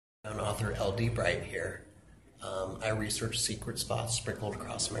author L.D. Brite here. I research secret spots sprinkled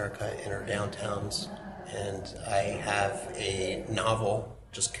across America in our downtowns, and I have a novel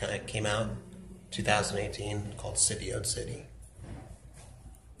just kind of came out 2018 called City.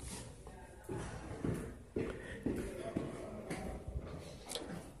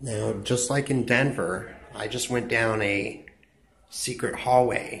 Now, just like in Denver, I just went down a secret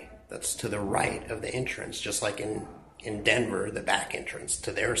hallway that's to the right of the entrance, just like in Denver, the back entrance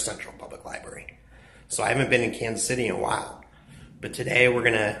to their central public library. So I haven't been in Kansas City in a while, but today we're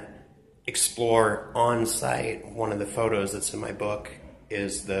going to explore on site. One of the photos that's in my book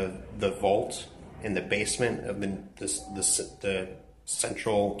is the vault in the basement of the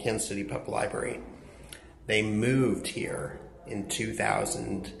central Kansas City Public Library. They moved here in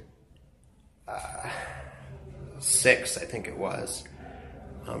 2006, I think it was,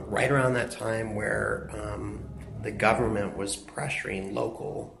 right around that time where the government was pressuring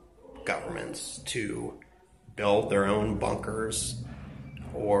local governments to build their own bunkers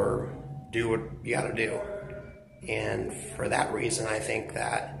or do what you gotta do. And for that reason, I think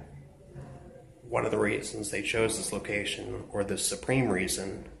that one of the reasons they chose this location, or the supreme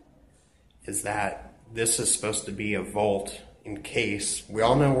reason, is that this is supposed to be a vault in case, we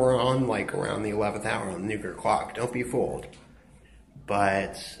all know we're on like around the 11th hour on the nuclear clock, don't be fooled.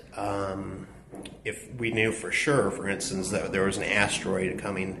 But if we knew for sure, for instance, that there was an asteroid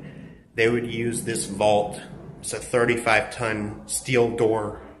coming, they would use this vault. It's a 35-ton steel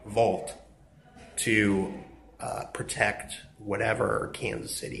door vault to protect whatever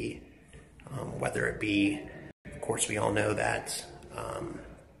Kansas City, whether it be, of course, we all know that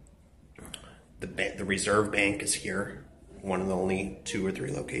the Reserve Bank is here, one of the only 2 or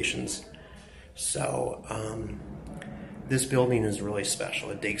 3 locations. So this building is really special.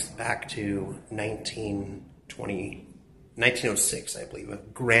 It dates back to 1906, I believe, a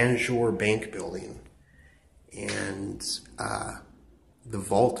grandeur bank building. And the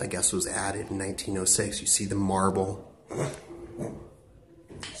vault, I guess, was added in 1906. You see the marble.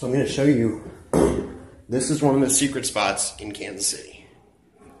 So I'm going to show you. This is one of the secret spots in Kansas City.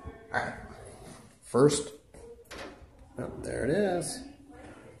 All right. First, oh, there it is.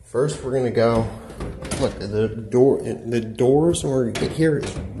 First, we're going to go. Look, the doors when we get here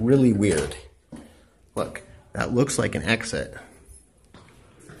is really weird. Look, that looks like an exit.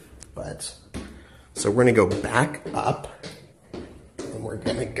 But, so we're going to go back up, and we're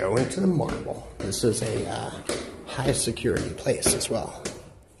going to go into the marble. This is a high security place as well.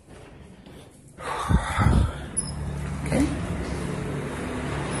 Okay.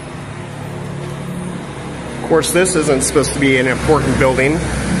 Of course, this isn't supposed to be an important building.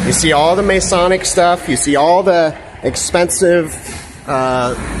 You see all the Masonic stuff. You see all the expensive.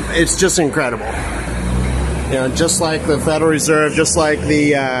 It's just incredible. You know, just like the Federal Reserve, just like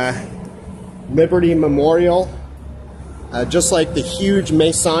the Liberty Memorial, just like the huge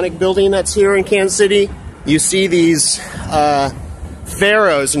Masonic building that's here in Kansas City. You see these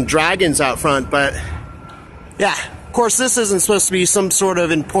pharaohs and dragons out front, but yeah, of course, this isn't supposed to be some sort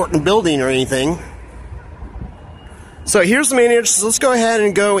of important building or anything. So here's the main entrance. Let's go ahead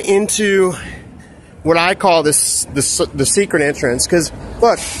and go into what I call the secret entrance. Because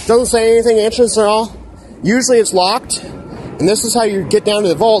look, it doesn't say anything entrance at all. Usually it's locked, and this is how you get down to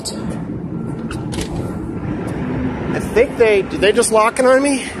the vault. I think did they just lock it on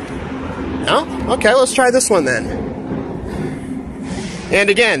me? No? Okay, let's try this one then. And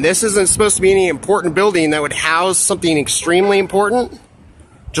again, this isn't supposed to be any important building that would house something extremely important.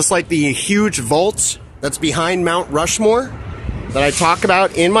 Just like the huge vault that's behind Mount Rushmore that I talk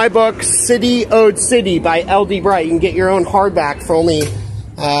about in my book, Cityodecity by L.D Brite. You can get your own hardback for only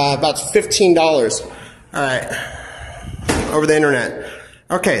about $15. All right, over the internet.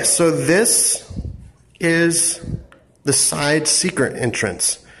 Okay, so this is the side secret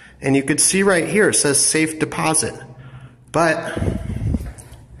entrance. And you could see right here, it says safe deposit. But,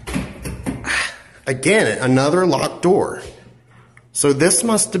 again, another locked door. So this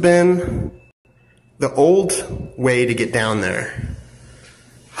must have been the old way to get down there.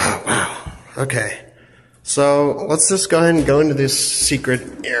 Oh, wow. Okay. So let's just go ahead and go into this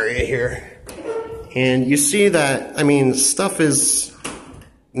secret area here. And you see that, I mean, stuff is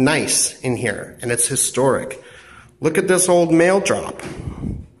nice in here, and it's historic. Look at this old mail drop.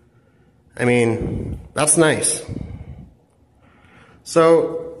 I mean, that's nice.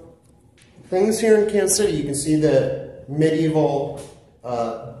 So, things here in Kansas City, you can see the medieval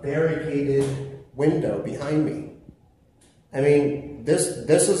barricaded window behind me. I mean, this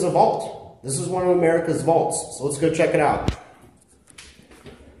is a vault. This is one of America's vaults. So let's go check it out.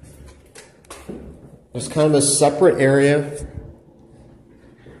 There's kind of a separate area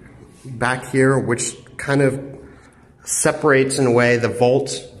back here, which kind of separates in a way the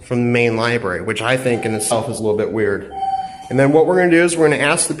vault from the main library, which I think in itself is a little bit weird. And then what we're going to do is we're going to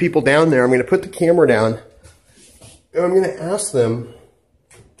ask the people down there, I'm going to put the camera down, and I'm going to ask them,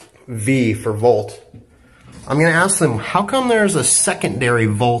 V for vault, I'm going to ask them, how come there's a secondary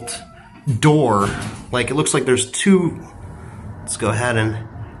vault door? Like, it looks like there's two. Let's go ahead and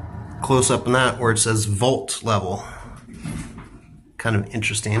close up on that where it says vault level. Kind of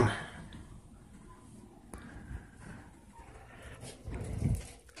interesting.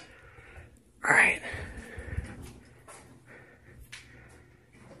 All right.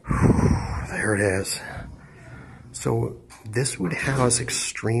 There it is. So this would house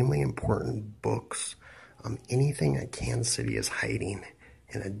extremely important books. Anything that Kansas City is hiding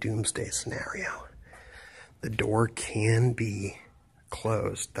in a doomsday scenario. The door can be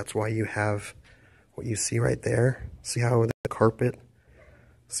closed. That's why you have what you see right there. See how the carpet,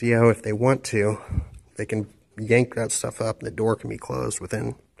 see how if they want to, they can yank that stuff up and the door can be closed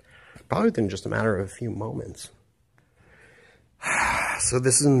probably within just a matter of a few moments. So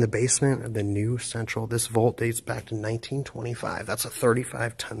this is in the basement of the new central. This vault dates back to 1925. That's a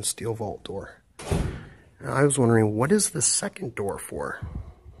 35-ton steel vault door. And I was wondering, what is the second door for?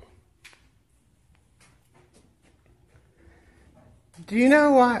 Do you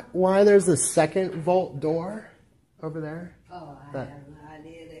know why there's a second vault door over there? Oh, I have no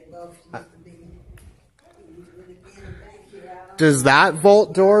idea. They both used to be. Does that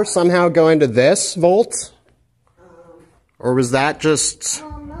vault door somehow go into this vault? Or was that just... I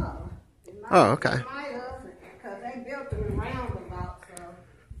don't know. Oh, okay. It might have, because they built it roundabout, so...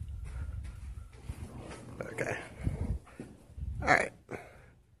 Okay. Alright.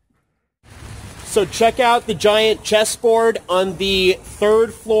 So check out the giant chessboard on the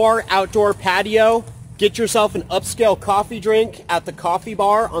 3rd floor outdoor patio. Get yourself an upscale coffee drink at the coffee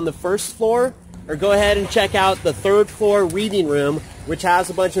bar on the 1st floor. Or go ahead and check out the 3rd floor reading room, which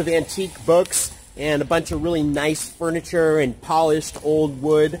has a bunch of antique books and a bunch of really nice furniture and polished old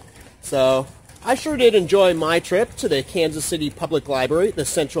wood. So I sure did enjoy my trip to the Kansas City Public Library, the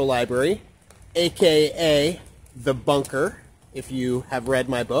Central Library, aka the Bunker, if you have read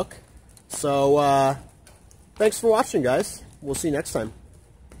my book. So thanks for watching, guys. We'll see you next time.